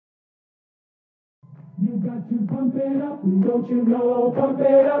You got to pump it up, don't you know? Pump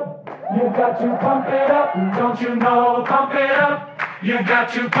it up. You got to pump it up, don't you know? Pump it up. You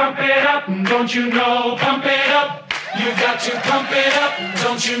got to pump it up, don't you know? Pump it up. You got to pump it up,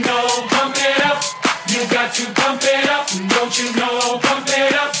 don't you know? Pump it up. You got to pump it up, don't you know? Pump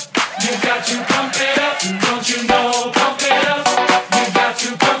it up. You got to pump it up, don't you know? Pump it up. You got to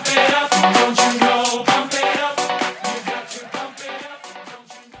pump it up, don't you know? Pump it up. You got to pump it up, don't you know?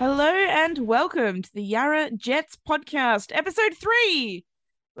 Hello and welcome to the Yarra Jets podcast, episode 3,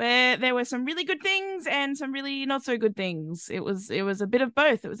 where there were some really good things and some really not so good things. It was a bit of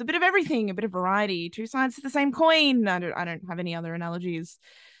both. It was a bit of everything, a bit of variety, two sides to the same coin. I don't have any other analogies.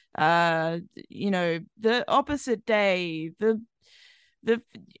 The opposite day, the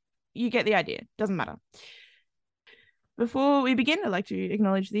you get the idea. Doesn't matter. Before we begin, I'd like to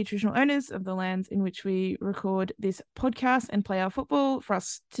acknowledge the traditional owners of the lands in which we record this podcast and play our football. For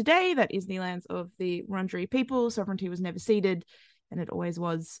us today, that is the lands of the Wurundjeri people. Sovereignty was never ceded, and it always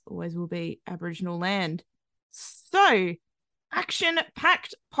was, always will be Aboriginal land. So,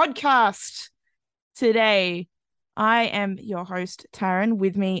 action-packed podcast today. I am your host, Taryn.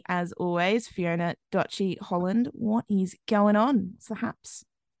 With me, as always, Fiona Dotchie Holland. What is going on? What's the haps?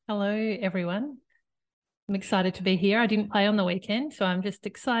 Hello, everyone. I'm excited to be here. I didn't play on the weekend, so I'm just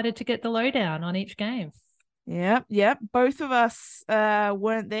excited to get the lowdown on each game. Yep. Both of us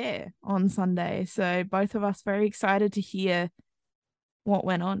weren't there on Sunday, so both of us very excited to hear what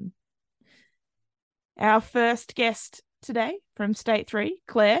went on. Our first guest today from State 3,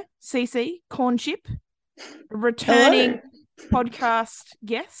 Claire, CC, Cornchip, returning podcast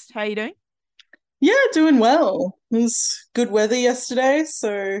guest. How you doing? Yeah, doing well. It was good weather yesterday,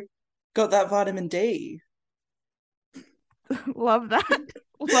 so got that vitamin D. Love that.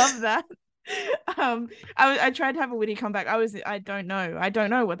 I tried to have a witty comeback. I don't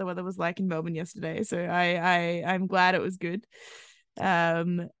know what the weather was like in Melbourne yesterday, so I'm glad it was good.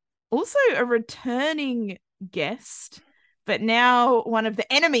 Also a returning guest, but now one of the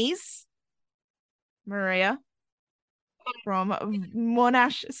enemies, Maria from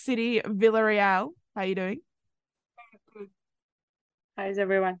Monash City, Villarreal. How you doing? How's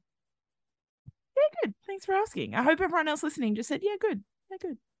everyone? Yeah, good. Thanks for asking. I hope everyone else listening just said, yeah, good.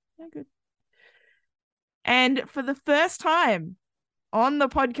 And for the first time on the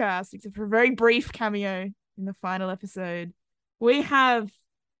podcast, except for a very brief cameo in the final episode, we have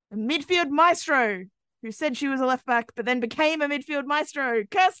a midfield maestro who said she was a left back, but then became a midfield maestro,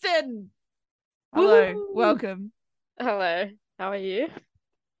 Kirsten. Hello, Woo! welcome. Hello, how are you?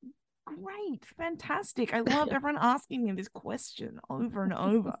 Great, fantastic. I love everyone asking me this question over and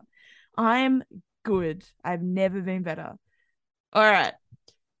over. I'm good. I've never been better. All right,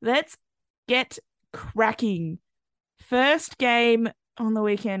 let's get cracking. First game on the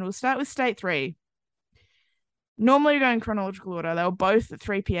weekend. We'll start with State 3. Normally we go in chronological order. They were both at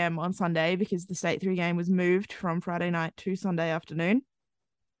 3 p.m. on Sunday because the State 3 game was moved from Friday night to Sunday afternoon.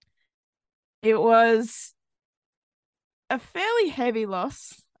 It was a fairly heavy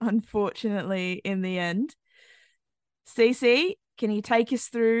loss, unfortunately, in the end. CC, can you take us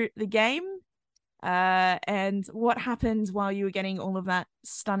through the game and what happened while you were getting all of that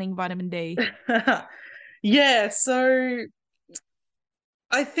stunning vitamin D? Yeah, so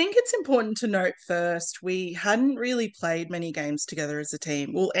I think it's important to note first, we hadn't really played many games together as a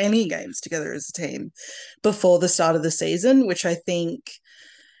team, well, any games together as a team before the start of the season, which I think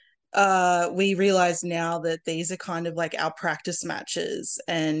we realize now that these are kind of like our practice matches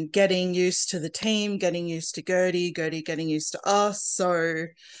and getting used to the team, getting used to Gertie getting used to us. So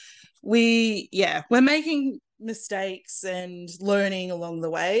we're making mistakes and learning along the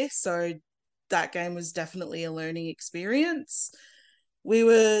way. So that game was definitely a learning experience.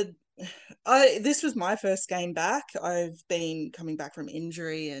 This was my first game back. I've been coming back from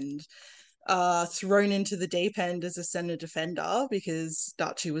injury and thrown into the deep end as a center defender because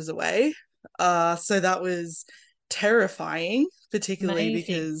Dutchie was away. So that was terrifying, particularly Amazing.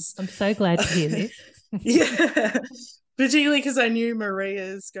 because I'm so glad to hear this. yeah, particularly because I knew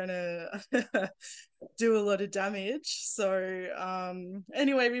Maria's gonna do a lot of damage. So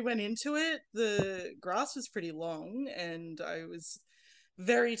anyway, we went into it. The grass was pretty long and I was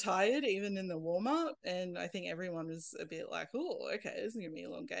very tired even in the warm-up, and I think everyone was a bit like, oh, okay, this is gonna be a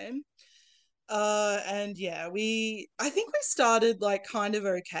long game. And yeah, I think we started like kind of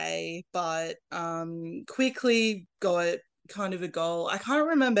okay, but quickly got kind of a goal. I can't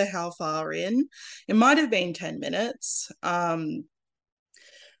remember how far in. It might have been 10 minutes.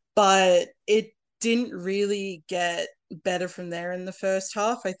 But it didn't really get better from there in the first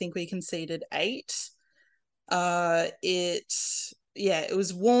half. I think we conceded 8. It it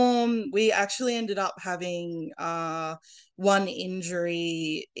was warm. We actually ended up having one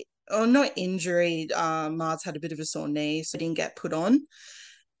injury, or not injury. Mars had a bit of a sore knee, so didn't get put on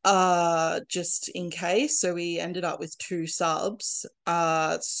just in case. So we ended up with 2 subs.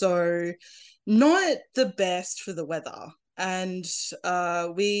 So not the best for the weather. And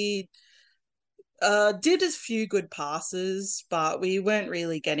we did a few good passes, but we weren't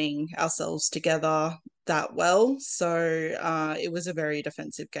really getting ourselves together that well. So it was a very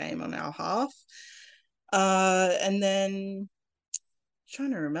defensive game on our half. And then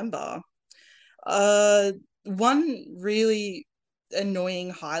trying to remember. One really annoying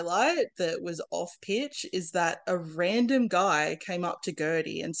highlight that was off pitch is that a random guy came up to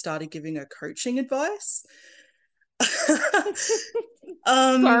Gertie and started giving her coaching advice.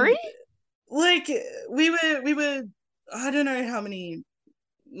 Sorry? Like we were I don't know how many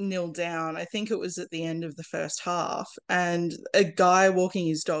nil down. I think it was at the end of the first half, and a guy walking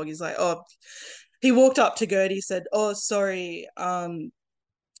his dog is like, oh, he walked up to Gertie, said, oh, sorry, I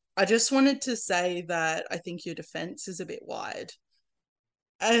just wanted to say that I think your defense is a bit wide.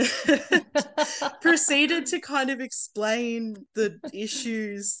 And proceeded to kind of explain the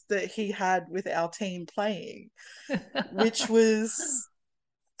issues that he had with our team playing, which was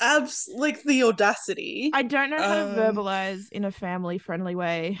like the audacity. I don't know how to verbalize in a family-friendly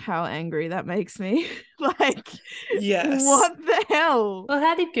way how angry that makes me. Like, yes. what the hell? Well,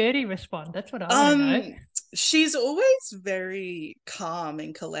 how did Gertie respond? That's what I want to know. She's always very calm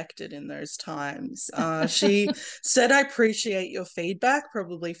and collected in those times. She said, I appreciate your feedback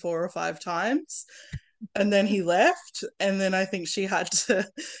probably 4 or 5 times. And then he left. And then I think she had to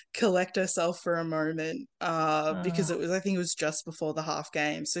collect herself for a moment because I think it was just before the half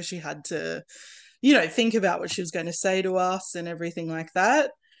game. So she had to, think about what she was going to say to us and everything like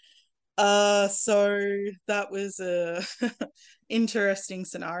that. So that was a interesting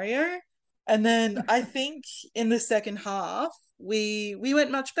scenario. And then I think in the second half, we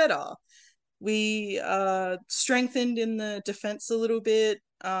went much better. We strengthened in the defense a little bit.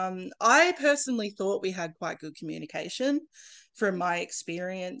 I personally thought we had quite good communication from my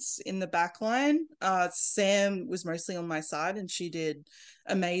experience in the back line. Sam was mostly on my side and she did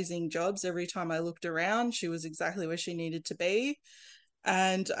amazing jobs. Every time I looked around, she was exactly where she needed to be.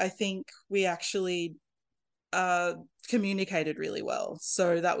 And I think we actually communicated really well.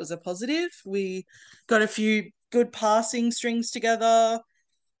 So that was a positive. We got a few good passing strings together,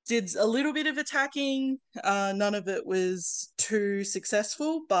 did a little bit of attacking. None of it was too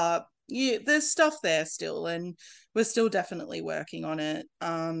successful, but yeah, there's stuff there still, and we're still definitely working on it.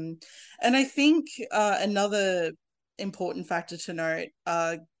 And I think another important factor to note,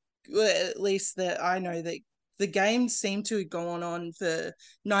 at least that I know, that the game seemed to have gone on for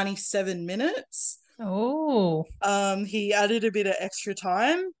 97 minutes. Oh. He added a bit of extra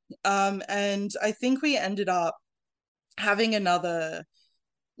time. And I think we ended up having another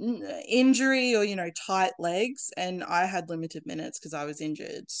injury or, tight legs, and I had limited minutes because I was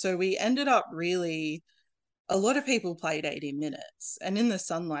injured. So we ended up really, a lot of people played 80 minutes. And in the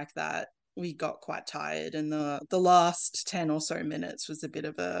sun like that, we got quite tired. And the last 10 or so minutes was a bit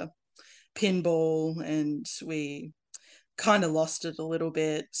of a pinball and we kind of lost it a little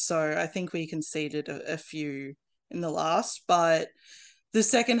bit. So I think we conceded a few in the last, but the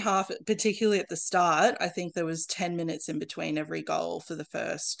second half, particularly at the start, I think there was 10 minutes in between every goal for the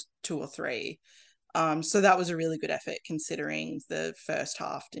first 2 or 3. So that was a really good effort considering the first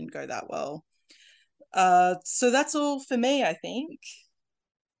half didn't go that well. So that's all for me, I think.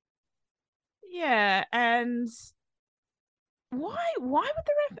 Yeah, and why would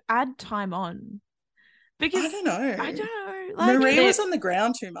the ref add time on? Because I don't know. Like, Marie was on the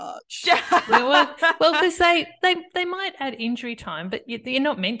ground too much. well, because they might add injury time, but you're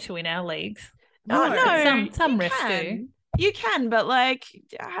not meant to in our leagues. No, some refs do. You can, but like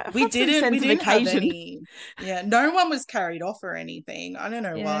we didn't have any. Yeah, no one was carried off or anything. I don't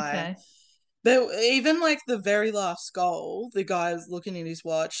know why. Okay. But even like the very last goal, the guy was looking at his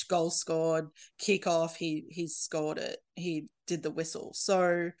watch, goal scored, kick off, he scored it. He did the whistle.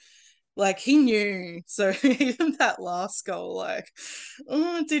 So like he knew. So even that last goal, like,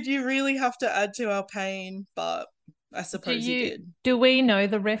 oh, did you really have to add to our pain? But I suppose he did. Do we know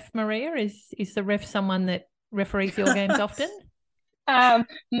the ref, Maria? Is the ref someone that referees your games often?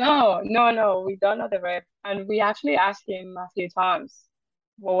 No, we don't know the ref. And we actually asked him a few times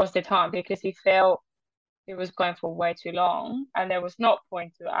what was the time, because he felt it was going for way too long and there was no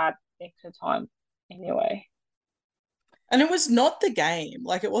point to add extra time anyway. And it was not the game.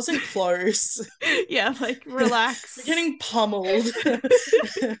 Like, it wasn't close. Yeah, like, relax. We're getting pummeled.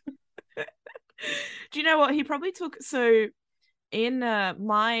 Do you know what? He probably took... So,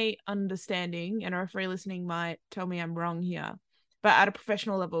 my understanding, and a referee listening might tell me I'm wrong here, but at a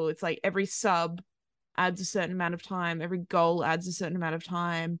professional level, it's like every sub adds a certain amount of time, every goal adds a certain amount of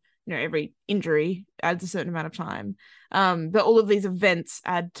time, every injury adds a certain amount of time. But all of these events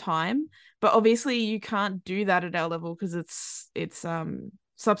add time. But obviously you can't do that at our level because it's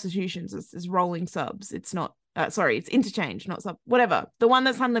substitutions, it's rolling subs. It's not it's interchange, not sub, whatever. The one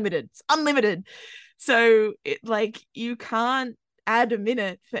that's unlimited. It's unlimited. So you can't add a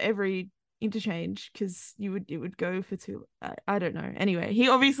minute for every interchange because it would go for too. I don't know. Anyway, he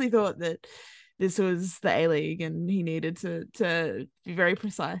obviously thought that this was the A-League and he needed to be very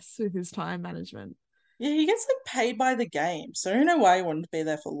precise with his time management. Yeah, he gets paid by the game, so I don't know why he wanted to be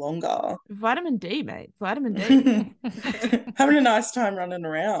there for longer. Vitamin D, mate. Vitamin D. Having a nice time running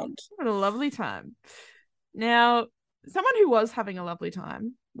around. Having a lovely time. Now, someone who was having a lovely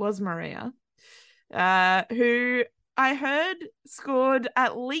time was Maria, who I heard scored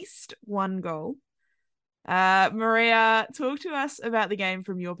at least one goal. Maria, talk to us about the game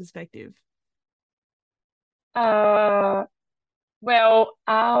from your perspective. Well,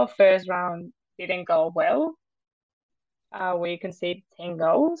 our first round didn't go well. We conceded 10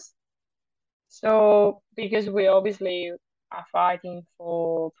 goals. So because we obviously are fighting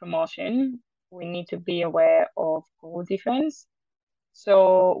for promotion, we need to be aware of goal defense.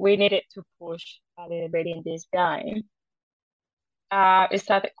 So we needed to push a little bit in this game. It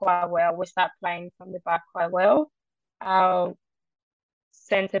started quite well. We started playing from the back quite well. Our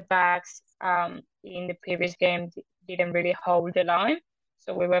centre backs in the previous game didn't really hold the line.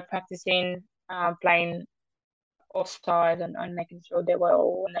 So we were practicing playing offside and making sure they were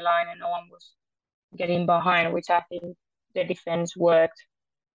all on the line and no one was getting behind, which I think the defense worked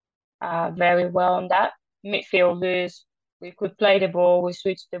very well on that. Midfielders, we could play the ball, we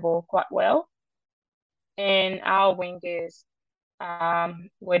switched the ball quite well. And our wingers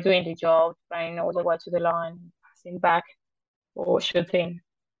were doing the job, playing all the way to the line, passing back or shooting.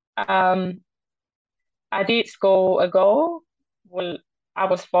 I did score a goal. Well, I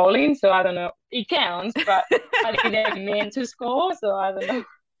was falling, so I don't know. It counts, but I didn't mean to score, so I don't know.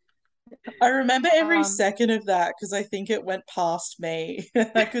 I remember every second of that because I think it went past me.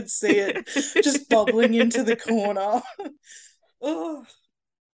 I could see it just bubbling into the corner. Oh.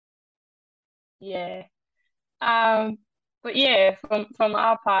 Yeah. But yeah, from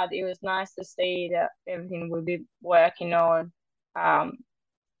our part, it was nice to see that everything we've been working on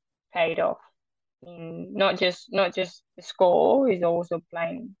paid off. Not just the score, is also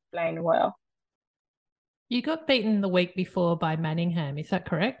playing well. You got beaten the week before by Manningham, is that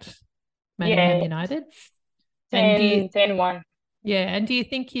correct? Manningham United? 10-1. Yeah, and do you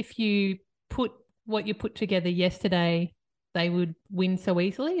think if you put what you put together yesterday, they would win so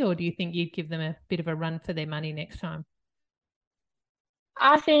easily, or do you think you'd give them a bit of a run for their money next time?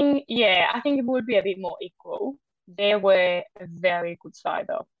 I think it would be a bit more equal. They were a very good side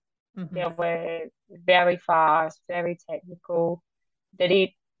though. Mm-hmm. They were very fast, very technical. They did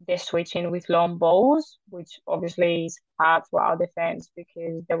the switching with long balls, which obviously is hard for our defense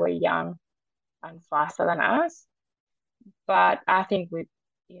because they were young and faster than us. But I think we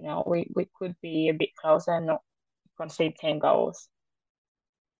could be a bit closer and not concede 10 goals.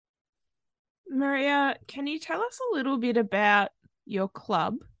 Maria, can you tell us a little bit about your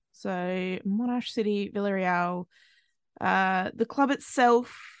club? So Monash City, Villarreal, the club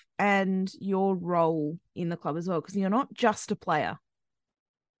itself and your role in the club as well, because you're not just a player.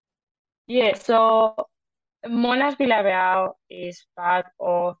 Yeah, so Monash Villarreal is part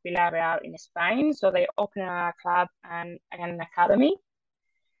of Villarreal in Spain. So they open a club and an academy.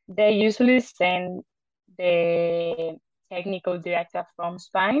 They usually send the technical director from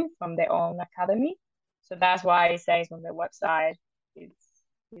Spain, from their own academy. So that's why it says on the website, it's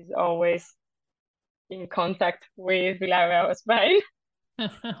always in contact with Villarreal Spain.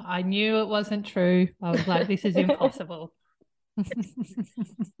 I knew it wasn't true. I was like, this is impossible.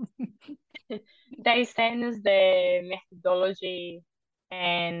 They send us the methodology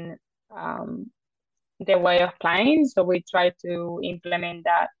and the way of playing. So we try to implement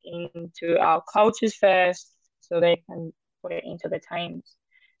that into our coaches first so they can put it into the teams.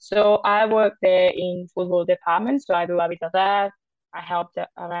 So I work there in football department, so I do a bit of that. I help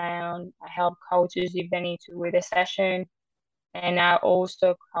around. I help coaches if they need to with a session. And I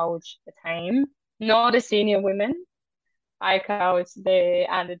also coach the team, not the senior women. I coach the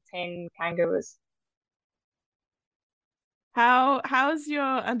under-10 Kangaroos. How's your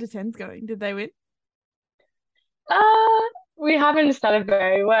under-10s going? Did they win? We haven't started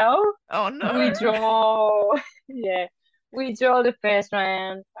very well. Oh no. We draw. Yeah. We draw the first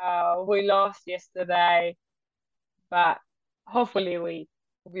round. We lost yesterday, but hopefully we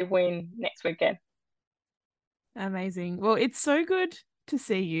win next weekend. Amazing. Well, it's so good to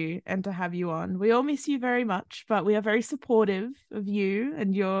see you and to have you on. We all miss you very much, but we are very supportive of you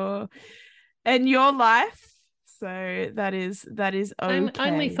and your life. So that is okay.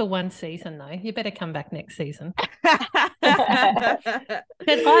 Only for one season, though. You better come back next season. But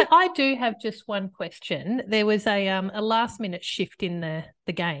I do have just one question. There was a last minute shift in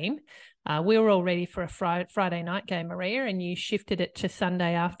the game. We were all ready for a Friday night game, Maria, and you shifted it to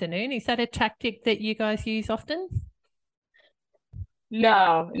Sunday afternoon. Is that a tactic that you guys use often?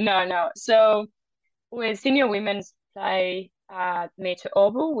 No. So when senior women's play at Nature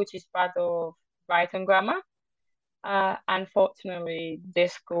Oval, which is part of Brighton Grammar, unfortunately, the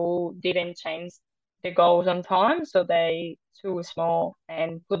school didn't change the goals on time, so they too small,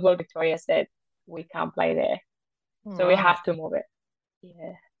 and Football Victoria said we can't play there, so we have to move it.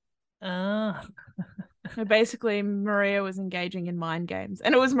 Yeah. Ah. So basically, Maria was engaging in mind games,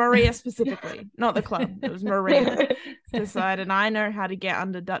 and it was Maria specifically, not the club. It was Maria decided, I know how to get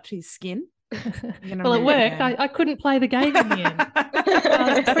under Dutchie's skin. Well, it worked. I couldn't play the game in the end.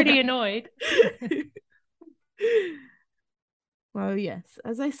 I was pretty annoyed. Well, yes,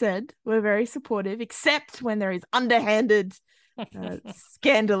 as I said, we're very supportive, except when there is underhanded,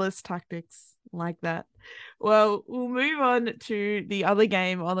 scandalous tactics like that. Well, we'll move on to the other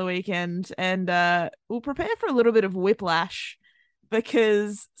game on the weekend, and we'll prepare for a little bit of whiplash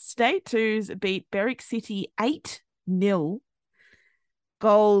because State 2s beat Berwick City 8-0.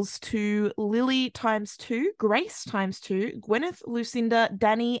 Goals to Lily ×2, Grace ×2, Gwyneth, Lucinda,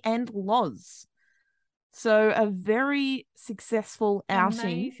 Danny, and Loz. So a very successful outing.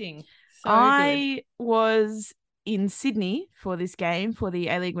 Amazing. So I was in Sydney for this game for the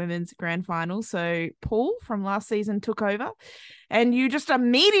A-League Women's Grand Final. So Paul from last season took over, and you just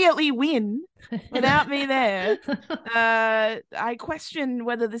immediately win without me there. I question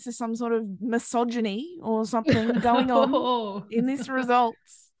whether this is some sort of misogyny or something going on in this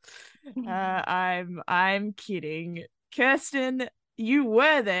results. I'm kidding. Kirsten, you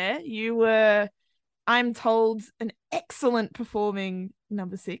were there. You were, I'm told, an excellent performing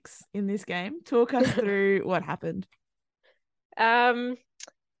number 6 in this game. Talk us through what happened.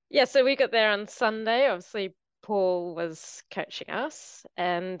 Yeah, so we got there on Sunday. Obviously, Paul was coaching us,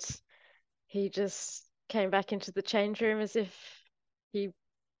 and he just came back into the change room as if he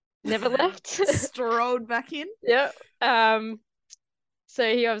never left. Strolled back in. Yep.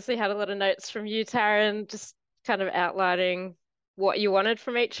 So he obviously had a lot of notes from you, Taryn, just kind of outlining what you wanted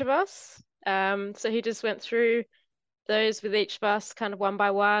from each of us. So he just went through those with each of us kind of one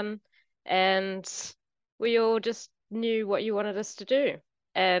by one, and we all just knew what you wanted us to do.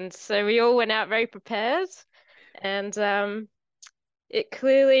 And so we all went out very prepared, and it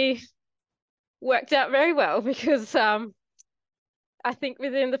clearly worked out very well because I think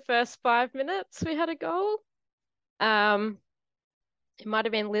within the first 5 minutes we had a goal. It might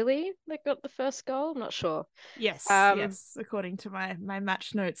have been Lily that got the first goal. I'm not sure. Yes, yes, according to my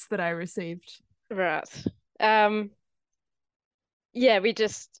match notes that I received. Right. Yeah, we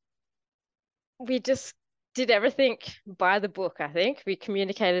just did everything by the book, I think. We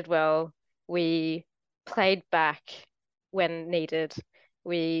communicated well. We played back when needed.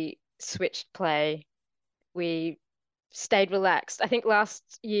 We switched play. We stayed relaxed. I think last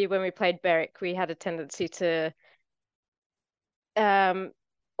year when we played Berwick, we had a tendency to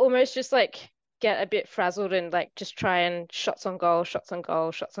almost just like get a bit frazzled and like just try and shots on goal,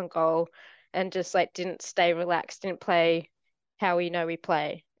 and just like didn't stay relaxed, didn't play how we know we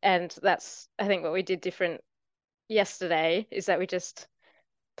play. And that's, I think, what we did different yesterday is that we just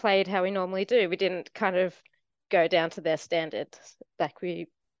played how we normally do. We didn't kind of go down to their standard like we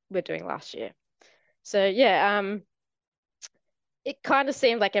were doing last year. So yeah, it kind of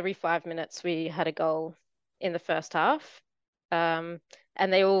seemed like every 5 minutes we had a goal in the first half. And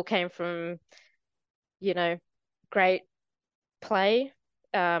they all came from, great play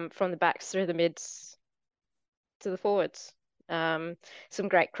from the backs through the mids to the forwards. Some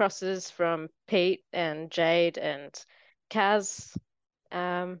great crosses from Pete and Jade and Kaz.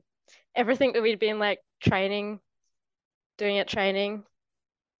 Everything that we'd been like doing at training,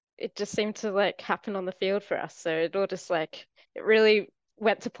 it just seemed to like happen on the field for us. So it all just like, it really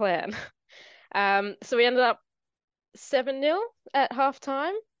went to plan. So we ended up 7-0 at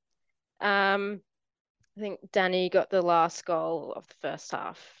halftime. I think Danny got the last goal of the first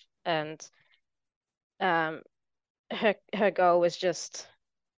half, and her goal was just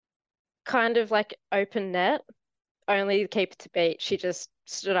kind of like open net, only the keeper to beat. She just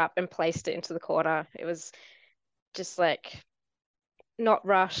stood up and placed it into the corner. It was just like not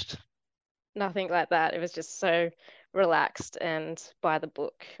rushed, nothing like that. It was just so relaxed and by the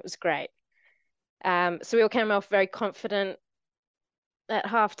book. It was great. So we all came off very confident at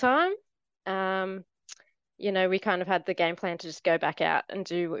halftime. We kind of had the game plan to just go back out and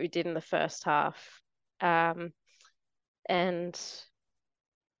do what we did in the first half. And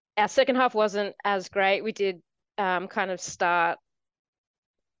our second half wasn't as great. We did kind of start,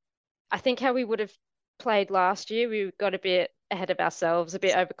 I think how we would have played last year. We got a bit ahead of ourselves, a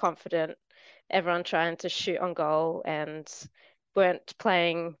bit overconfident, everyone trying to shoot on goal and weren't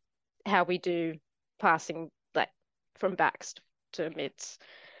playing how we do passing like from backs to mids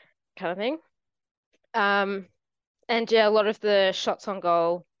kind of thing. And yeah, a lot of the shots on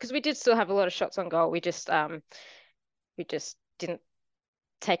goal, because we did still have a lot of shots on goal. We just didn't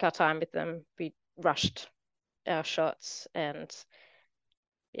take our time with them. We rushed our shots, and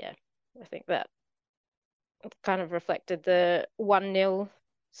yeah, I think that kind of reflected the 1-0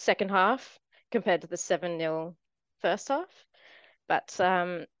 second half compared to the 7-0 first half. But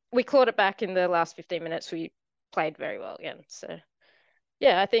we clawed it back in the last 15 minutes. We played very well again. So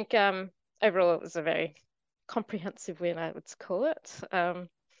yeah, I think overall it was a very comprehensive win, I would call it. Yeah,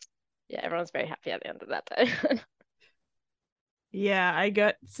 everyone's very happy at the end of that day. Yeah, I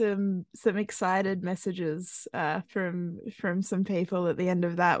got some excited messages from some people at the end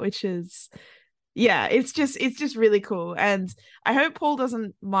of that, which is, yeah, it's just really cool. And I hope Paul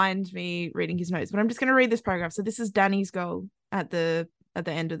doesn't mind me reading his notes, but I'm just going to read this paragraph. So this is Danny's goal at the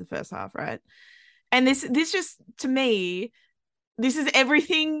end of the first half, right? And this just, to me, this is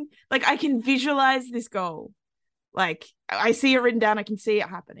everything. Like, I can visualize this goal. Like, I see it written down. I can see it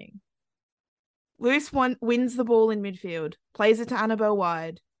happening. Luce wins the ball in midfield, plays it to Annabelle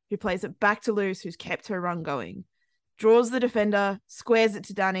Wide, who plays it back to Luce, who's kept her run going. Draws the defender, squares it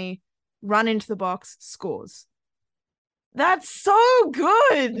to Danny, run into the box, scores. That's so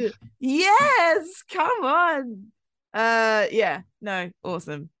good. Yes, come on. Yeah, no,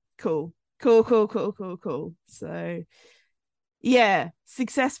 awesome. Cool. So yeah,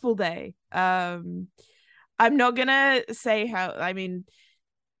 successful day. I'm not gonna say how, I mean,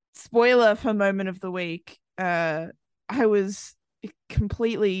 spoiler for moment of the week, I was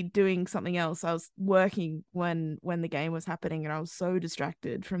completely doing something else. I was working when the game was happening, and I was so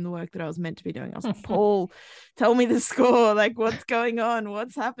distracted from the work that I was meant to be doing. I was like, Paul, tell me the score, like what's going on,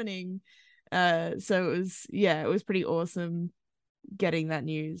 what's happening. So it was pretty awesome getting that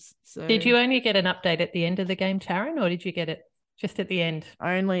news. So did you only get an update at the end of the game, Taryn, or did you get it just at the end?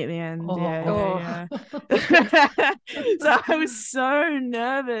 Only at the end. Yeah. So I was so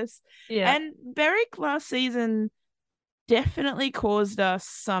nervous. Yeah. And Berwick last season definitely caused us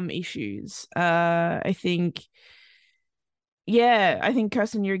some issues. I think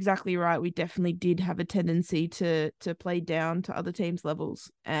Kirsten, you're exactly right. We definitely did have a tendency to play down to other teams'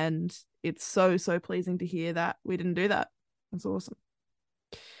 levels, and it's so pleasing to hear that we didn't do that. That's awesome.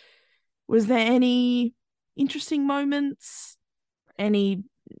 Was there any interesting moments? Any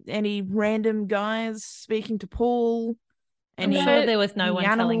random guys speaking to Paul? I'm sure there was no one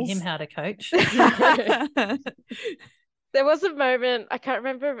telling him how to coach. There was a moment, I can't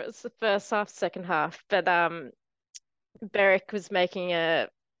remember if it was the first half, second half, but Berwick was making a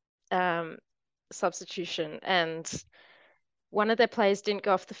substitution, and one of their players didn't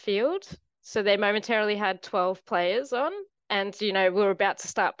go off the field. So they momentarily had 12 players on, and we were about to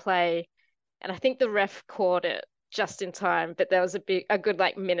start play, and I think the ref caught it just in time, but there was a good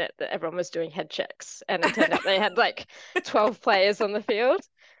like minute that everyone was doing head checks, and it turned out they had like 12 players on the field,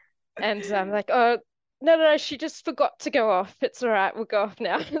 and I'm like, oh no, she just forgot to go off. It's all right, we'll go off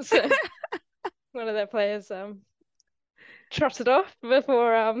now. So one of their players trotted off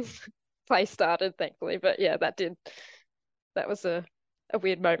before play started, thankfully. But yeah, that was a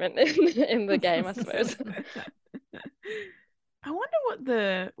weird moment in the game, I suppose. I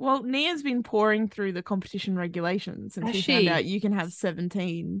wonder what Nia's been pouring through the competition regulations since we found out you can have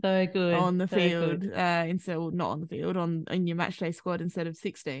 17 so good on the field instead, not on the field, in your match day squad instead of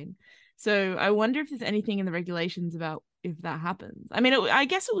 16. So I wonder if there's anything in the regulations about if that happens. I mean, I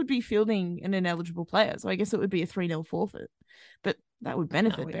guess it would be fielding an ineligible player, so I guess it would be a 3-0 forfeit, but that would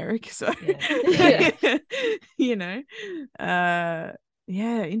benefit Berwick. So yeah.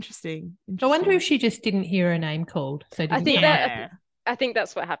 Yeah, interesting. I wonder if she just didn't hear her name called. So I think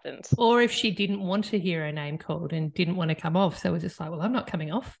that's what happened. Or if she didn't want to hear her name called and didn't want to come off. So it was just like, well, I'm not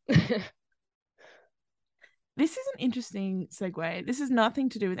coming off. This is an interesting segue. This has nothing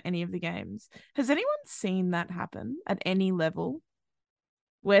to do with any of the games. Has anyone seen that happen at any level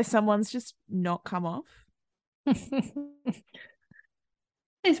where someone's just not come off? There's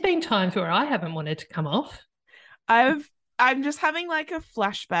been times where I haven't wanted to come off. I'm just having like a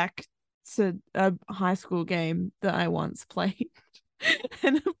flashback It's a high school game that I once played.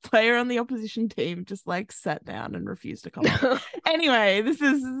 And a player on the opposition team just like sat down and refused to come up. Anyway, this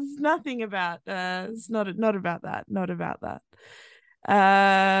is nothing about it's not about that. Not about that.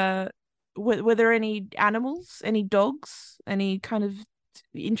 Were there any animals, any dogs, any kind of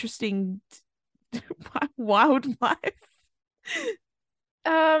interesting wildlife?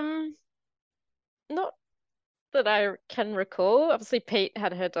 Not that I can recall. Obviously, Pete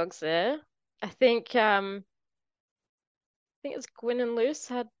had her dogs there. I think it was Gwyn and Luce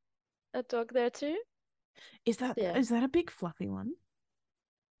had a dog there too. Is that a big fluffy one?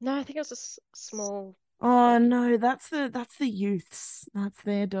 No, I think it was a small. Oh no, that's the youths. That's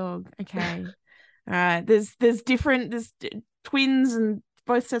their dog. Okay. All right. There's twins, and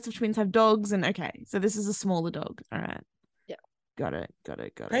both sets of twins have dogs, and okay. So this is a smaller dog. All right. Yeah. Got it.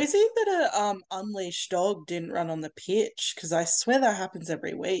 Crazy that a unleashed dog didn't run on the pitch, because I swear that happens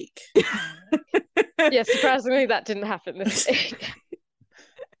every week. Yeah, surprisingly that didn't happen this week.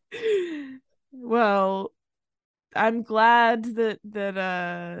 Well, I'm glad that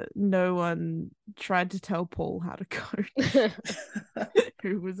no one tried to tell Paul how to coach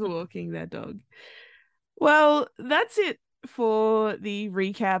who was walking their dog. Well, that's it for the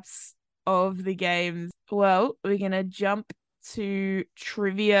recaps of the games. Well, we're gonna jump to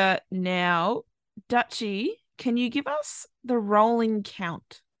trivia now. Dutchie, can you give us the rolling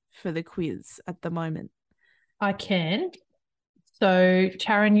count for the quiz at the moment? I can. So,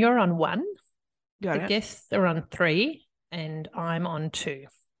 Taryn, you're on 1. Got The it. guests are on 3, and I'm on 2.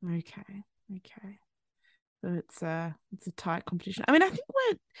 Okay. So it's a tight competition. I mean, I think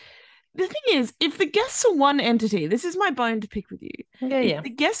the thing is, if the guests are one entity, this is my bone to pick with you. If the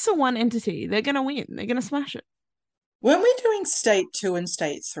guests are one entity, they're gonna win. They're gonna smash it. Weren't we doing state 2 and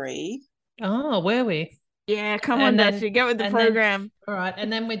state 3? Oh, were we? Yeah, come on, Dutchie, get with the program. All right,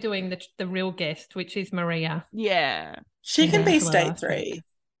 and then we're doing the real guest, which is Maria. Yeah. She can be state 3.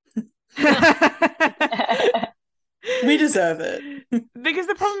 We deserve it. Because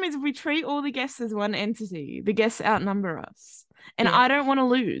the problem is, if we treat all the guests as one entity, the guests outnumber us. And I don't want to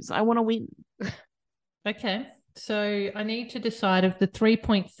lose. I want to win. Okay. So I need to decide of the 3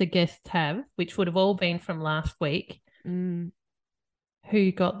 points the guests have, which would have all been from last week, who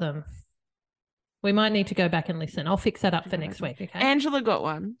got them. We might need to go back and listen. I'll fix that up for next week, okay? Angela got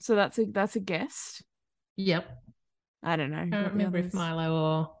one, so that's a guest. Yep. I don't know. I can't remember if Milo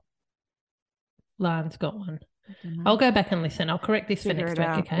or Lance got one. I'll go back and listen. I'll correct this for next week,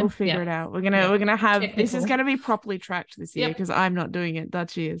 okay? We'll figure it out. We're gonna have technical. This is gonna be properly tracked this year because I'm not doing it.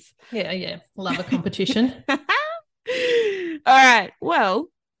 Dutchie is. Yeah. Love a competition. All right. Well,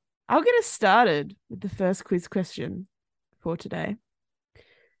 I'll get us started with the first quiz question for today.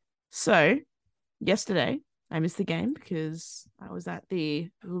 So, yesterday I missed the game because I was at the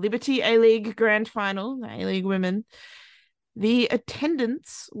Liberty A-League Grand Final, the A-League Women. The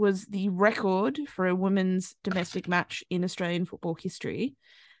attendance was the record for a women's domestic match in Australian football history.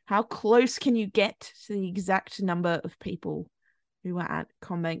 How close can you get to the exact number of people who were at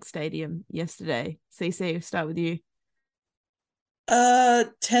CommBank Stadium yesterday? CC, we'll start with you.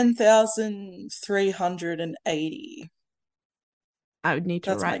 10,380. I would need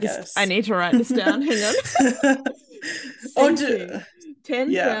to write this. Guess. I need to write this down. Hang on.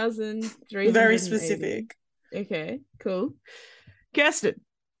 10,380. Very specific. Okay, cool. Kirsten.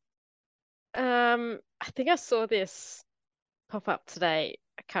 I think I saw this pop up today.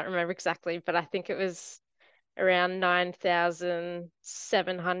 I can't remember exactly, but I think it was around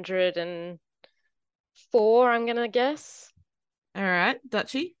 9,704, I'm gonna guess. All right,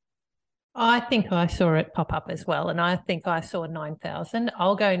 Dutchie. I think I saw it pop up as well, and I think I saw 9,000.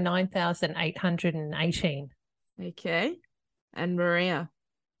 I'll go 9,818. Okay. And Maria.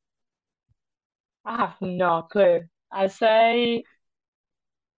 I have no clue. I say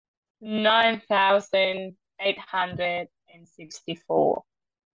 9,864.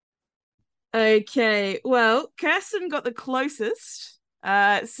 Okay, well, Kirsten got the closest.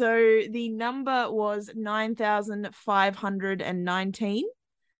 So the number was 9,519.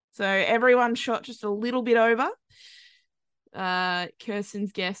 So everyone shot just a little bit over.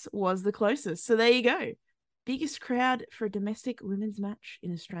 Kirsten's guess was the closest. So there you go. Biggest crowd for a domestic women's match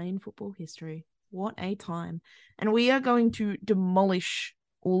in Australian football history. What a time. And we are going to demolish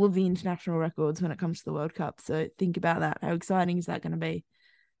all of the international records when it comes to the World Cup. So think about that. How exciting is that going to be?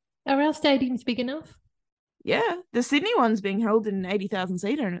 Are our stadiums big enough? Yeah. The Sydney one's being held in an 80,000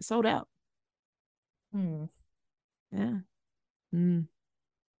 seater and it's sold out. Yeah.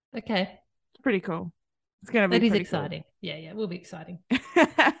 Okay. It's pretty cool. It's going to be That is pretty exciting. Cool. Yeah, it will be exciting. All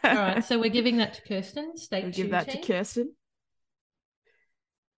right, so we're giving that to Kirsten. State we'll 2 give that team. to Kirsten.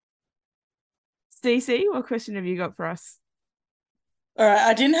 Stacey, what question have you got for us? All right,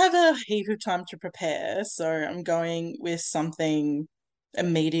 I didn't have a heap of time to prepare, so I'm going with something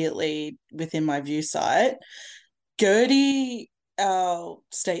immediately within my view sight. Gertie, our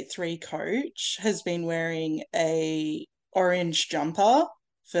State 3 coach, has been wearing a orange jumper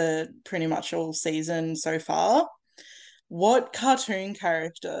for pretty much all season so far. What cartoon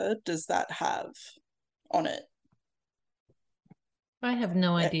character does that have on it? I have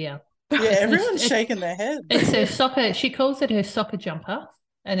no Yeah. idea. Yeah, It's everyone's shaking their head. It's her soccer. She calls it her soccer jumper,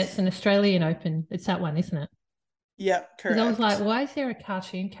 and it's an Australian Open. It's that one, isn't it? Yep, Because correct. I was like, why is there a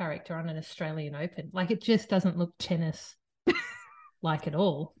cartoon character on an Australian Open? Like, it just doesn't look tennis like at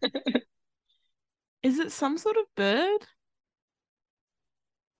all. Is it some sort of bird?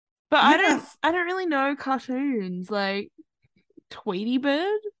 But Yeah. I don't really know cartoons like Tweety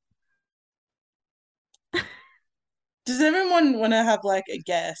Bird. Does everyone want to have like a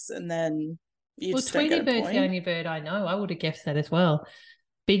guess and then you Well, just don't Tweety get a Bird's the point? only bird I know. I would have guessed that as well.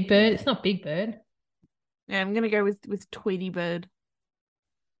 Big Bird. It's not Big Bird. Yeah, I'm gonna go with Tweety Bird.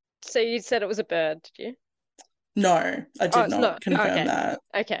 So you said it was a bird, did you? No, I Oh, did it's not not. confirm Okay. that.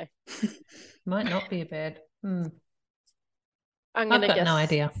 Okay. Might not be a bird. I'm I've gonna got guess no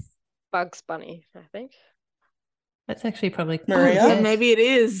idea. Bugs Bunny, I think. That's actually probably Maria? Oh, yes. maybe it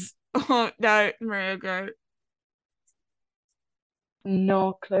is. Oh no, Maria, go.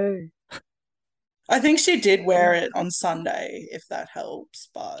 No clue. I think she did wear it on Sunday, if that helps,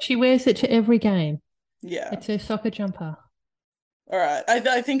 but She wears it to every game. yeah. It's her soccer jumper. All right.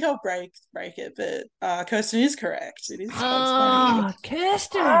 I think I'll break it, but Kirsten is correct. It is Bugs Bunny. Oh,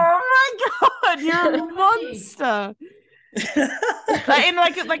 Kirsten. Oh my god, you're a monster.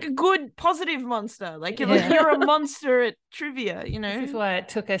 like a good positive monster. Like Yeah. you're a monster at trivia, you know. This is why it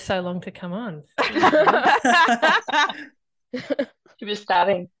took her so long to come on. She was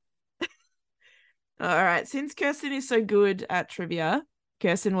studying. All right. Since Kirsten is so good at trivia,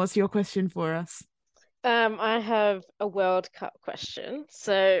 Kirsten, what's your question for us? I have a World Cup question.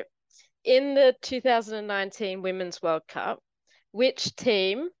 So, in the 2019 Women's World Cup, which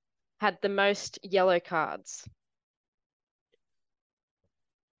team had the most yellow cards?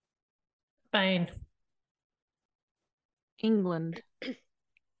 Spain. England.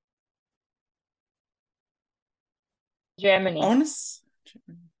 Germany. I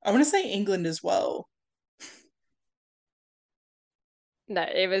want to say England as well. No,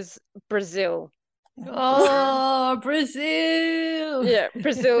 it was Brazil. Oh, Brazil. Yeah,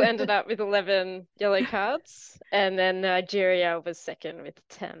 Brazil ended up with 11 yellow cards, and then Nigeria was second with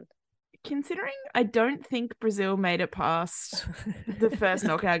 10. Considering I don't think Brazil made it past the first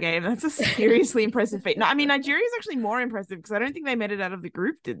knockout game, that's a seriously impressive feat. No, I mean Nigeria is actually more impressive because I don't think they made it out of the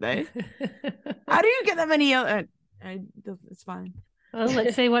group, did they? How do you get that many yellow? It's fine. Well,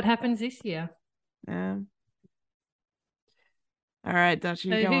 let's see what happens this year. Yeah. All right, Dutch,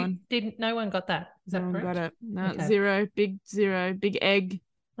 you So go who on. no one got that? Is that No one correct? got it. No, Okay. zero, big egg.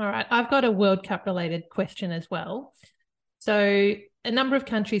 All right, I've got a World Cup related question as well. So a number of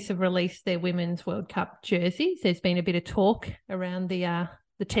countries have released their Women's World Cup jerseys. There's been a bit of talk around the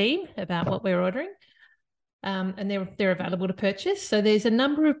team about what we're ordering, and they're available to purchase. So there's a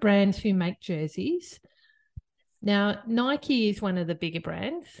number of brands who make jerseys. Now, Nike is one of the bigger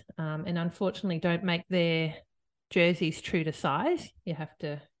brands, and unfortunately don't make their jerseys true to size. You have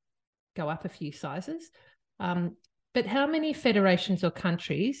to go up a few sizes. But how many federations or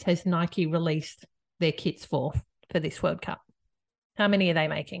countries has Nike released their kits for this World Cup? How many are they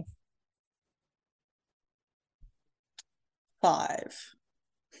making? 5.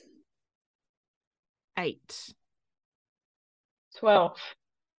 8. 12.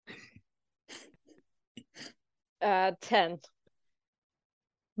 10.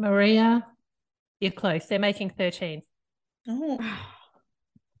 Maria, you're close. They're making 13. Oh.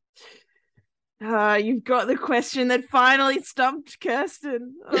 You've got the question that finally stumped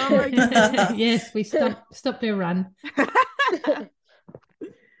Kirsten. Oh my god. Yes, we stopped their run.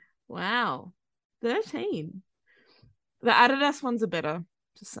 Wow. 13. The Adidas ones are better.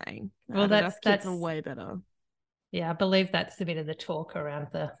 Just saying. The Well, Adidas kits that's are way better. Yeah, I believe that's a bit of the talk around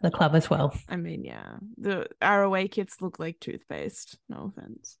the club as well. I mean, yeah. Our away kits look like toothpaste. No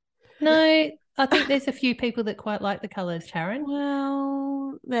offense. No, I think there's a few people that quite like the colours, Taryn.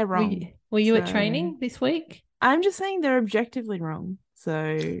 Well, they're wrong. Were you at So- training this week? I'm just saying they're objectively wrong. So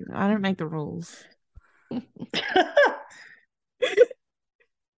I don't make the rules.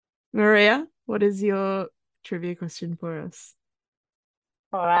 Maria, what is your trivia question for us?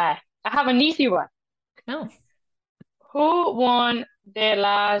 All right. I have an easy one. Oh, Who won the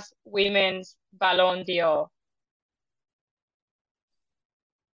last Women's Ballon d'Or?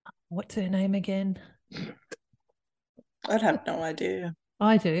 What's her name again? I'd have no idea.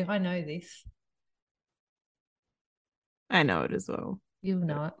 I do. I know this. I know it as well. You'll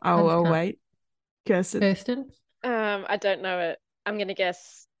know it. I'll wait. Kirsten. I don't know it. I'm gonna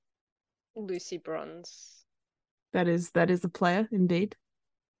guess Lucy Bronze. That is the player, indeed.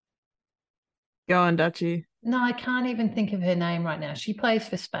 Go on, Dutchie. No, I can't even think of her name right now. She plays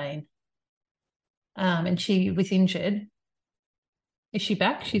for Spain. And she was injured. Is she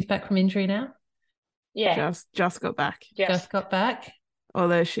back? She's back from injury now? Yeah. Just got back. Just got back.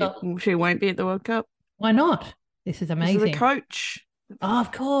 Although she won't be at the World Cup. Why not? This is amazing. This is the coach. Oh,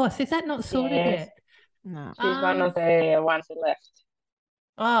 of course. Is that not sorted yet? No. She's one of the ones that left.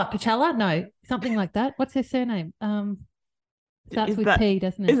 Oh, Pachella? No, something like that. What's her surname? Starts with P,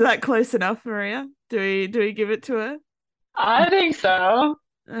 doesn't it? Is that close enough, Maria? Do we give it to her? I think so.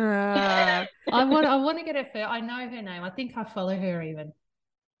 I want to get her first. I know her name. I think I follow her even.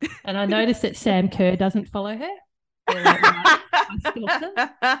 And I noticed that Sam Kerr doesn't follow her. I stalked them.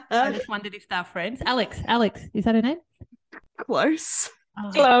 I just wondered if they're friends. Alex, is that her name? Close.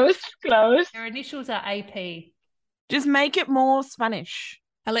 Close. Her initials are AP. Just make it more Spanish.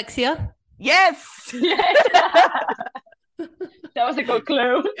 Alexia? Yes. That was a good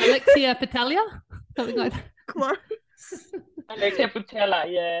clue. Alexia Patalia? Something like that. Close. Alexia Putella,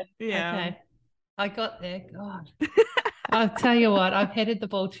 yeah. Okay. I got there. God. I'll tell you what, I've headed the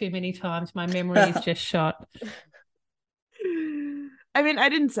ball too many times. My memory is just shot. I mean, I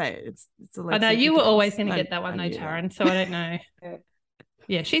didn't say it. It's I know you were always going to get that one though, Taryn, so I don't know.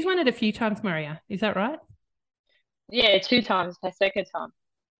 Yeah, she's won it a few times, Maria. Is that right? Yeah, 2 times, her second time.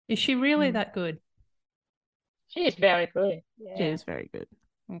 Is she really that good? She is very good. Yeah. She is very good.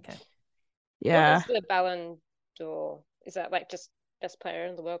 Okay. Yeah. What was the Ballon d'Or? Is that like just best player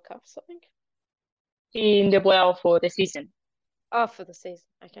in the World Cup or something? In the world for the season. Oh, for the season.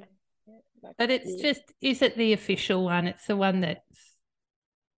 Okay. But it's just, is it the official one? It's the one that's,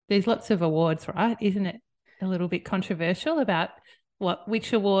 there's lots of awards, right? Isn't it a little bit controversial about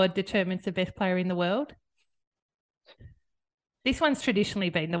which award determines the best player in the world? This one's traditionally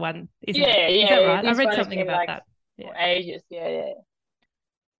been the one, isn't it? Is that right? I read something about that. For ages, yeah.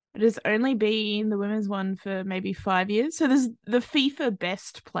 It has only been the women's one for maybe 5 years. So there's the FIFA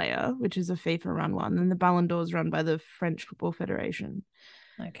Best Player, which is a FIFA run one, and the Ballon d'Or is run by the French Football Federation.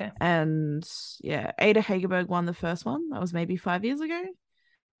 Okay. And yeah, Ada Hegerberg won the first one. That was maybe 5 years ago.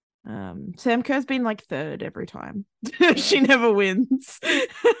 Sam Kerr's been like third every time. She never wins.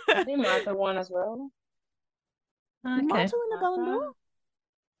 They might have won as well. Okay. Marta win a Ballon d'Or?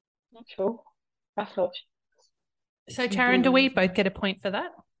 Not sure. I thought. So, Taryn, do we both get a point for that?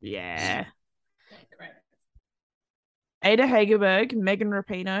 Yeah. Great. Ada Hegerberg, Megan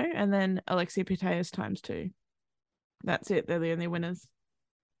Rapinoe, and then Alexia Putellas ×2. That's it. They're the only winners.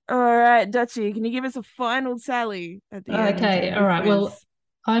 All right, Dutchie, can you give us a final tally at the end? Okay, all right. Well,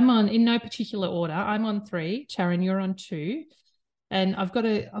 I'm on, in no particular order, I'm on 3. Taryn, you're on 2. And I've got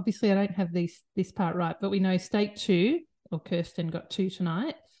to, obviously I don't have this part right, but we know State 2, or Kirsten got 2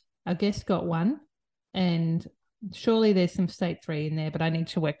 tonight. Our guest got 1. And surely there's some State 3 in there, but I need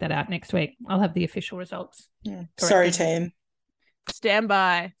to work that out next week. I'll have the official results. Yeah. Sorry, team. Stand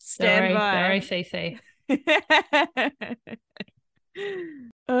by. Sorry, CC.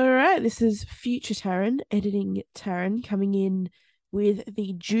 All right, this is future Taryn, editing Taryn, coming in with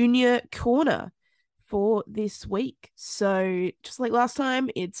the junior corner for this week. So just like last time,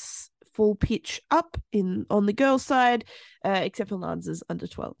 it's full pitch up on the girls' side, except for Lanza's under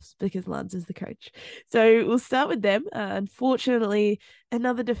 12s because Lanza's the coach. So we'll start with them. Unfortunately,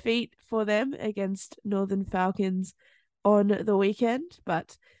 another defeat for them against Northern Falcons on the weekend,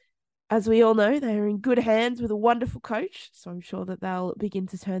 but as we all know, they are in good hands with a wonderful coach, so I'm sure that they'll begin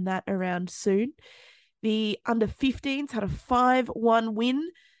to turn that around soon. The under-15s had a 5-1 win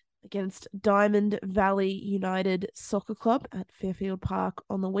against Diamond Valley United Soccer Club at Fairfield Park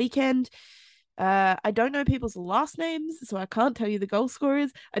on the weekend. I don't know people's last names, so I can't tell you the goal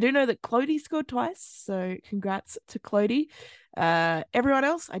scorers. I do know that Clody scored twice, so congrats to Clody. Everyone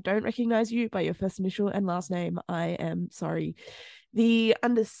else, I don't recognize you by your first initial and last name. I am sorry. The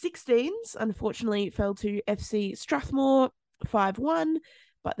under-16s, unfortunately, fell to FC Strathmore 5-1,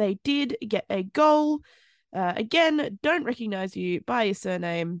 but they did get a goal. Again, don't recognise you by your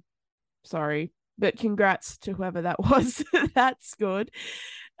surname. Sorry, but congrats to whoever that was that scored.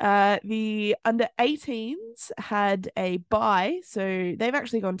 The under-18s had a bye, so they've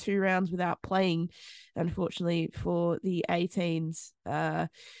actually gone 2 rounds without playing, unfortunately, for the 18s.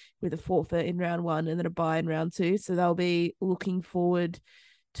 With a forfeit in round 1 and then a bye in round 2. So they'll be looking forward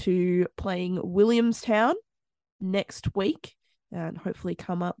to playing Williamstown next week and hopefully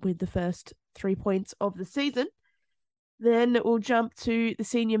come up with the first 3 points of the season. Then we'll jump to the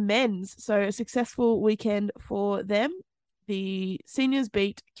senior men's. So a successful weekend for them. The seniors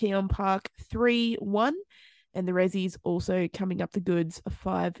beat Keon Park 3-1, and the Rezzies also coming up the goods, a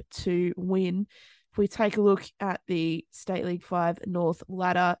 5-2 win. If we take a look at the State League 5 North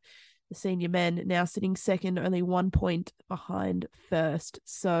ladder, the senior men now sitting second, only 1 point behind first.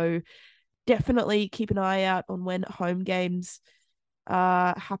 So definitely keep an eye out on when home games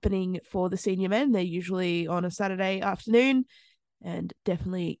are happening for the senior men. They're usually on a Saturday afternoon, and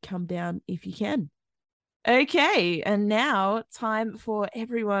definitely come down if you can. Okay, and now time for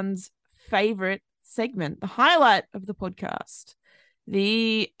everyone's favorite segment, the highlight of the podcast,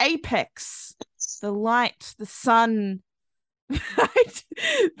 the apex, the light, the sun,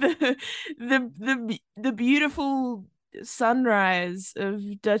 the beautiful sunrise of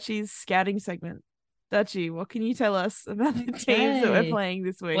Dutchie's scouting segment. Dutchie, what can you tell us about the teams that we're playing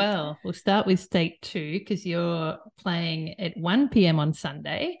this week? Well, we'll start with State 2 because you're playing at 1 p.m. on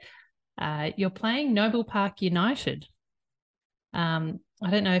Sunday. You're playing Noble Park United. I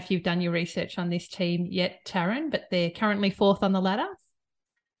don't know if you've done your research on this team yet, Taryn, but they're currently fourth on the ladder.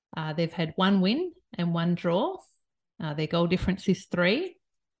 They've had 1 win and 1 draw. Their goal difference is 3.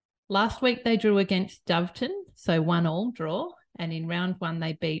 Last week they drew against Doveton, so 1-1 draw. And in round 1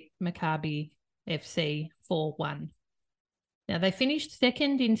 they beat Maccabi FC 4-1. Now, they finished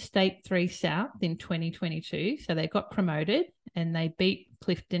second in State 3 South in 2022, so they got promoted and they beat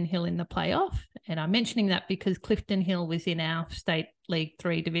Clifton Hill in the playoff. And I'm mentioning that because Clifton Hill was in our State League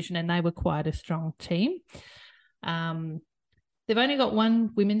 3 division and they were quite a strong team. They've only got 1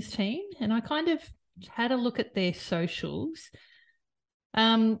 women's team, and I kind of had a look at their socials.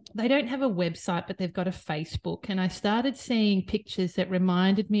 They don't have a website, but they've got a Facebook, and I started seeing pictures that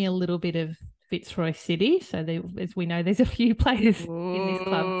reminded me a little bit of Fitzroy City. So as we know, there's a few players in this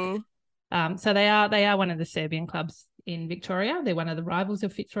club. So they are one of the Serbian clubs in Victoria. They're one of the rivals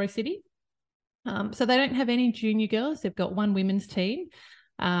of Fitzroy City. So they don't have any junior girls. They've got 1 women's team.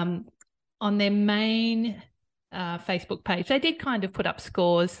 On their main Facebook page, they did kind of put up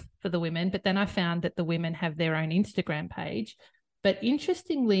scores for the women, but then I found that the women have their own Instagram page. But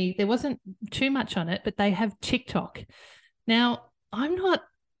interestingly, there wasn't too much on it, but they have TikTok. Now, I'm not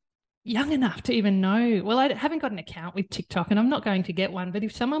young enough to even know. Well, I haven't got an account with TikTok and I'm not going to get one. But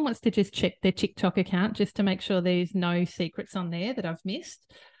if someone wants to just check their TikTok account just to make sure there's no secrets on there that I've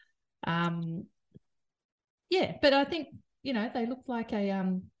missed. Yeah, but I think, they look like a, I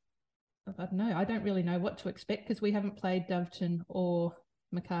don't know. I don't really know what to expect because we haven't played Doveton or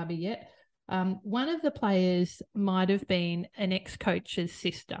Maccabi yet. One of the players might have been an ex-coach's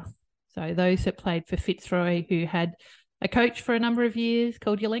sister. So those that played for Fitzroy who had a coach for a number of years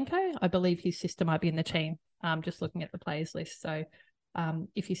called Yelenko, I believe his sister might be in the team, just looking at the players list. So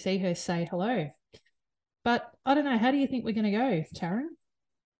if you see her, say hello. But I don't know, how do you think we're going to go, Taryn?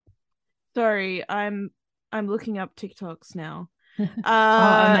 Sorry, I'm looking up TikToks now.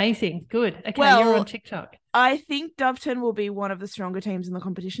 Amazing. Good. Okay, well, you're on TikTok. I think Doveton will be one of the stronger teams in the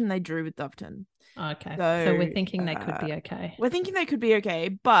competition. They drew with Doveton. Okay. So we're thinking they could be okay. We're thinking they could be okay,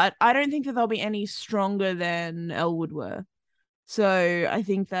 but I don't think that they'll be any stronger than Elwood were. So I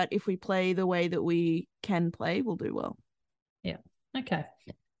think that if we play the way that we can play, we'll do well. Yeah. Okay.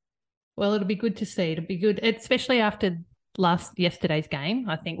 Well, it'll be good to see. It'll be good, especially after yesterday's game.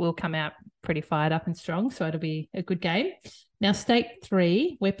 I think we'll come out pretty fired up and strong, so it'll be a good game. Now, State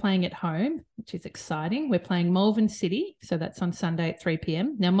 3, we're playing at home, which is exciting. We're playing Malvern City, so that's on Sunday at 3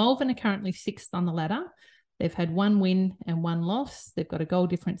 p.m. Now, Malvern are currently 6th on the ladder. They've had 1 win and 1 loss. They've got a goal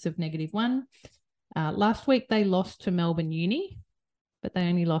difference of -1. Last week, they lost to Melbourne Uni, but they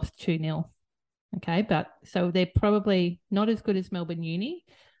only lost 2-0. Okay, so they're probably not as good as Melbourne Uni,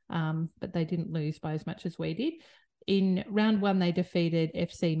 but they didn't lose by as much as we did. In round 1, they defeated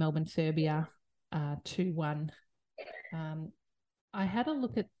FC Melbourne Serbia 2-1. I had a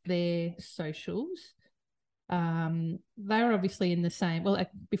look at their socials. They were obviously in the same, well,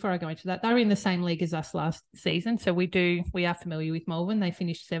 before I go into that, they were in the same league as us last season. So we are familiar with Melbourne. They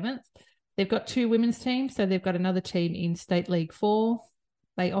finished 7th. They've got 2 women's teams. So they've got another team in State League 4.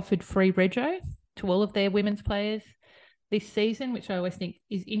 They offered free rego to all of their women's players this season, which I always think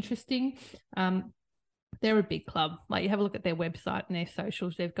is interesting. They're a big club. Like, you have a look at their website and their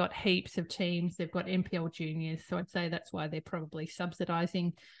socials. They've got heaps of teams. They've got NPL juniors. So I'd say that's why they're probably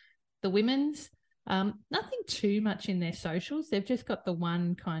subsidising the women's. Nothing too much in their socials. They've just got the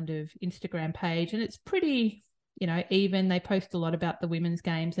one kind of Instagram page, and it's pretty, even. They post a lot about the women's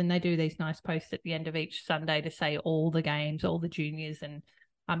games, and they do these nice posts at the end of each Sunday to say all the games, all the juniors, and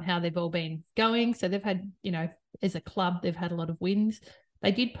how they've all been going. So they've had, as a club, they've had a lot of wins.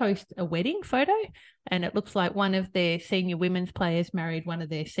 They did post a wedding photo, and it looks like one of their senior women's players married one of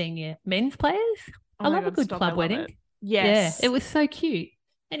their senior men's players. Oh I my love a God, good stop, I club love wedding. it. Yes. Yeah, it was so cute.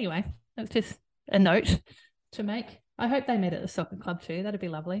 Anyway, that was just a note to make. I hope they met at the soccer club too. That'd be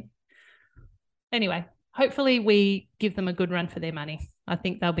lovely. Anyway, hopefully we give them a good run for their money. I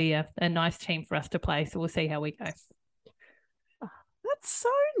think they'll be a nice team for us to play, so we'll see how we go. That's so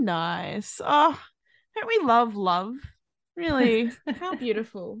nice. Oh, don't we love love? Really, how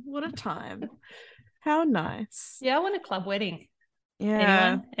beautiful. What a time. How nice. Yeah, I want a club wedding.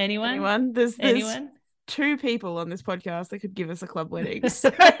 Yeah. Anyone? There's Anyone? 2 people on this podcast that could give us a club wedding. So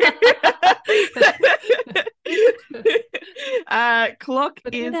clock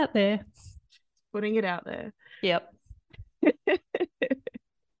Putting is it out there. putting it out there. Yep.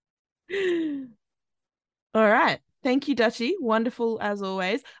 All right. Thank you, Dutchie. Wonderful as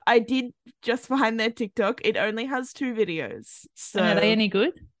always. I did just find their TikTok. It only has 2 videos. So And are they any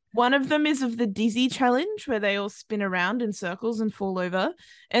good? one of them is of the dizzy challenge where they all spin around in circles and fall over.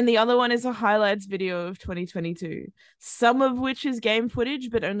 And the other one is a highlights video of 2022, some of which is game footage,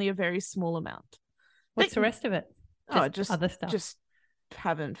 but only a very small amount. What's the rest of it? Just other stuff. Just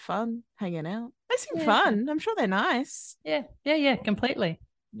having fun, hanging out. They seem Yeah, fun. I'm sure they're nice. Yeah, completely.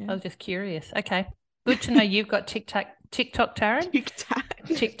 Yeah. I was just curious. Okay. Good to know you've got TikTok, Taryn.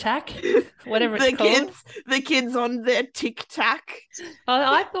 Tic-tac, whatever it's called. The kids on their tic-tac.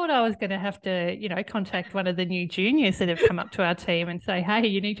 I thought I was going to have to, contact one of the new juniors that have come up to our team and say, hey,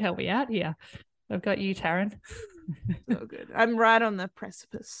 you need to help me out here. I've got you, Taryn. So good. I'm right on the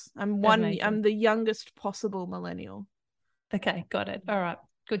precipice. Amazing. I'm the youngest possible millennial. Okay, got it. All right.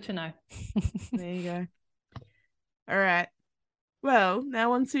 Good to know. There you go. All right. Well,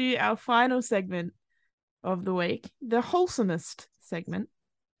 now on to our final segment of the week, the wholesomest segment,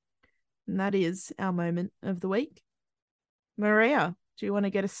 and that is our moment of the week. Maria, do you want to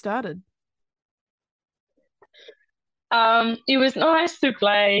get us started? It was nice to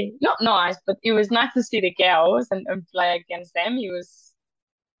play, not nice, but it was nice to see the girls and play against them. It was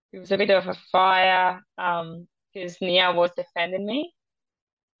a bit of a fire, because Nia was defending me.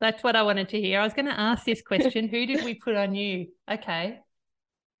 That's what I wanted to hear. I was going to ask this question. Who did we put on you? Okay.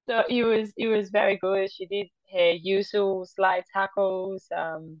 So it was very good. She did her usual slide tackles.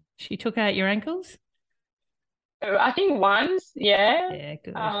 She took out your ankles? I think once, yeah. Yeah,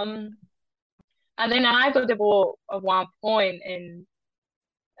 good. And then I got the ball at one point and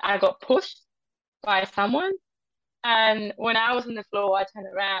I got pushed by someone. And when I was on the floor, I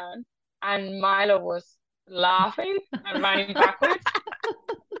turned around and Milo was laughing and running backwards.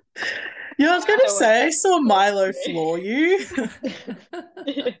 Yeah, I was going to say, I saw Milo floor you.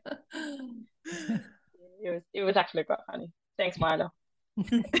 It was actually quite funny. Thanks, Milo.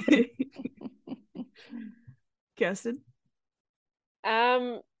 Kirsten?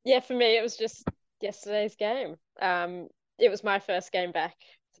 Yeah, for me, it was just yesterday's game. It was my first game back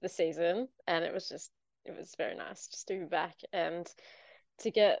to the season, and it was very nice just to be back and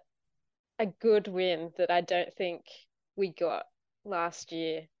to get a good win that I don't think we got last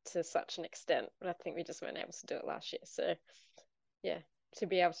year to such an extent, but I think we just weren't able to do it last year. So yeah, to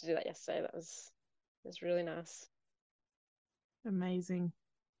be able to do that yesterday, that was really nice. Amazing.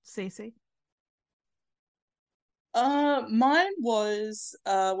 Cece? Mine was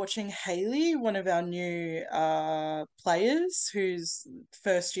watching Haley, one of our new players who's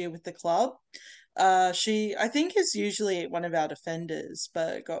first year with the club. She, I think, is usually one of our defenders,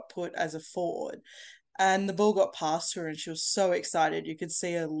 but got put as a forward. And the ball got past her and she was so excited. You could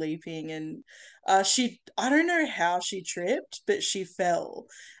see her leaping and I don't know how she tripped, but she fell.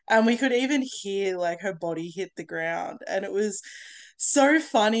 And we could even hear like her body hit the ground. And it was so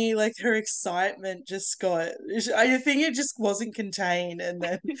funny, like her excitement just I think it just wasn't contained. And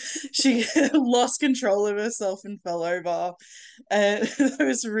then she lost control of herself and fell over. And it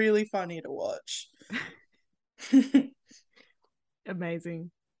was really funny to watch.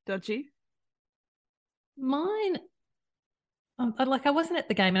 Amazing. Dodgy? Mine, I wasn't at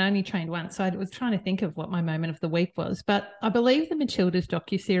the game and I only trained once, so I was trying to think of what my moment of the week was. But I believe the Matildas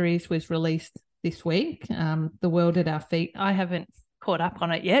docuseries was released this week, The World at Our Feet. I haven't caught up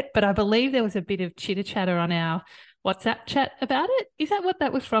on it yet, but I believe there was a bit of chitter-chatter on our WhatsApp chat about it. Is that what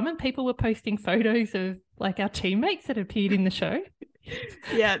that was from? And people were posting photos of like our teammates that appeared in the show?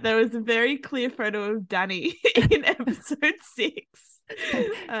 Yeah, there was a very clear photo of Danny in episode 6.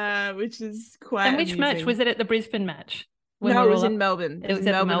 Which is quite And which amusing. match was it? At the Brisbane match? when No, we it were was all in up? Melbourne. It was in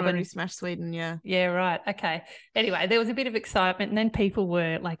at the Melbourne when we Melbourne. smashed Sweden. Yeah. Yeah, right. Okay. Anyway, there was a bit of excitement, and then people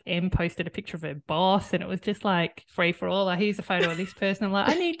were like, Em posted a picture of her boss, and it was just like free for all. Like, here's a photo of this person. I'm like,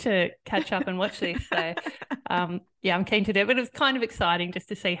 I need to catch up and watch this. So, yeah, I'm keen to do it. But it was kind of exciting just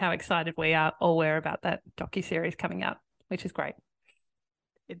to see how excited we are all were about that docu-series coming up, which is great.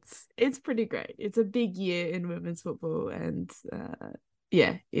 It's pretty great. It's a big year in women's football, and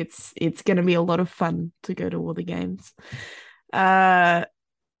yeah, it's going to be a lot of fun to go to all the games. For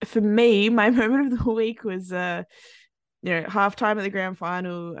me, my moment of the week was halftime at the grand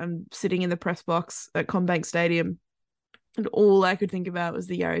final. I'm sitting in the press box at Combank Stadium, and all I could think about was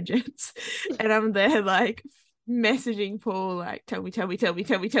the Yarra Jets. And I'm there like messaging Paul, like, tell me,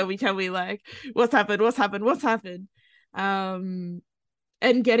 like, what's happened.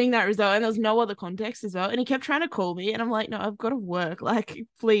 And getting that result, and there was no other context as well. And he kept trying to call me, and I'm like, no, I've got to work. Like,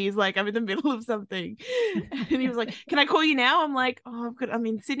 please, like, I'm in the middle of something. And he was like, can I call you now? I'm like, oh, I'm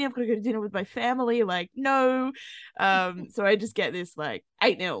in Sydney. I've got to go to dinner with my family. Like, no. So I just get this like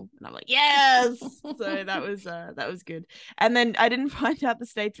 8-0, and I'm like, yes. So that was good. And then I didn't find out the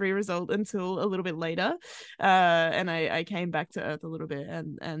stage 3 result until a little bit later. And I came back to earth a little bit,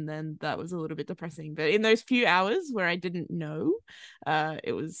 and then that was a little bit depressing. But in those few hours where I didn't know,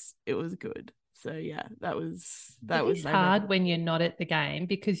 it was good. So yeah, that was It's hard when you're not at the game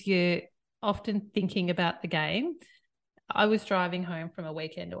because you're often thinking about the game. I was driving home from a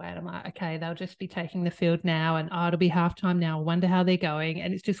weekend away, and I'm like, okay, they'll just be taking the field now, and it'll be halftime now. I wonder how they're going.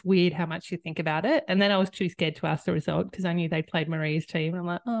 And it's just weird how much you think about it. And then I was too scared to ask the result because I knew they played Maria's team. And I'm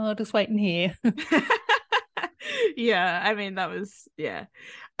like, oh, just waiting here. Yeah, I mean,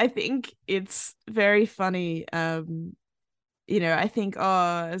 I think it's very funny. I think,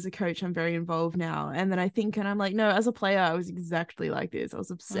 oh, as a coach, I'm very involved now. And then I think, and I'm like, no, as a player, I was exactly like this. I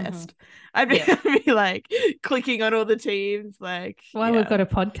was obsessed. I'd be like clicking on all the teams. Like, why we've got a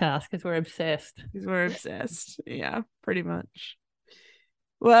podcast, because we're obsessed. Yeah, pretty much.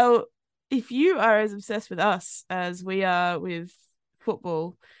 Well, if you are as obsessed with us as we are with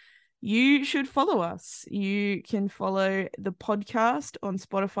football, you should follow us. You can follow the podcast on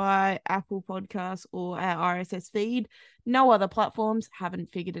Spotify, Apple Podcasts, or our RSS feed. No other platforms,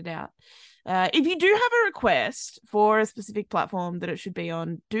 haven't figured it out. If you do have a request for a specific platform that it should be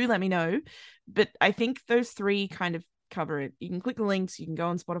on, do let me know. But I think those 3 kind of cover it. You can click the links, you can go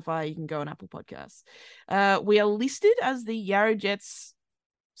on Spotify, you can go on Apple Podcasts. We are listed as the Yarra Jets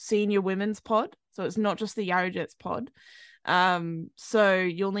Senior Women's Pod, so it's not just the Yarra Jets Pod. So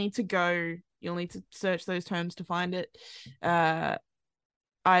you'll need to search those terms to find it.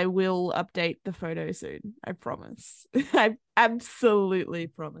 I will update the photo soon, I promise. I absolutely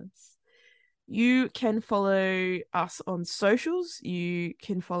promise. You can follow us on socials. You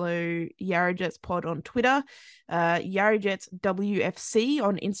can follow Yarra Jets Pod on Twitter, Yarra Jets WFC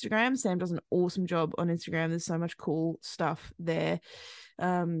on Instagram. Sam does an awesome job on Instagram. There's so much cool stuff there.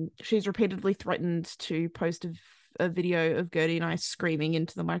 She's repeatedly threatened to post a video of Gertie and I screaming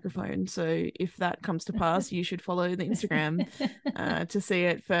into the microphone. So if that comes to pass, you should follow the Instagram to see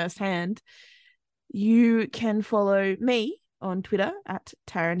it firsthand. You can follow me on Twitter at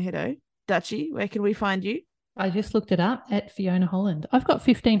Taryn Hiddo. Dutchie, where can we find you? I just looked it up at Fiona Holland. I've got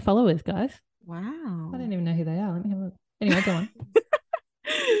 15 followers, guys. Wow. I don't even know who they are. Let me have a look. Anyway, go on.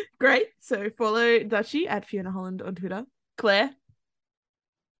 Great. So follow Dutchie at Fiona Holland on Twitter. Claire?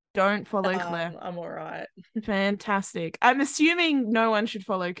 Don't follow Claire. I'm all right. Fantastic. I'm assuming no one should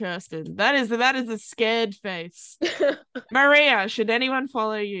follow Kirsten. That is a scared face. Maria, should anyone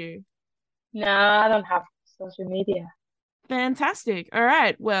follow you? No, I don't have social media. Fantastic. All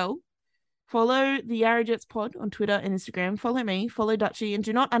right. Well, follow the Yarra Jets Pod on Twitter and Instagram. Follow me, follow Dutchie, and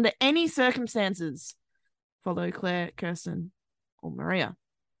do not under any circumstances follow Claire, Kirsten, or Maria.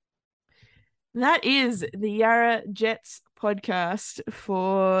 That is the Yarra Jets podcast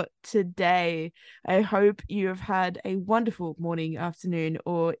for today. I hope you have had a wonderful morning, afternoon,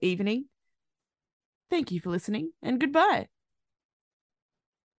 or evening. Thank you for listening, and goodbye.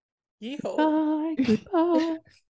 Yeehaw. Bye. Goodbye.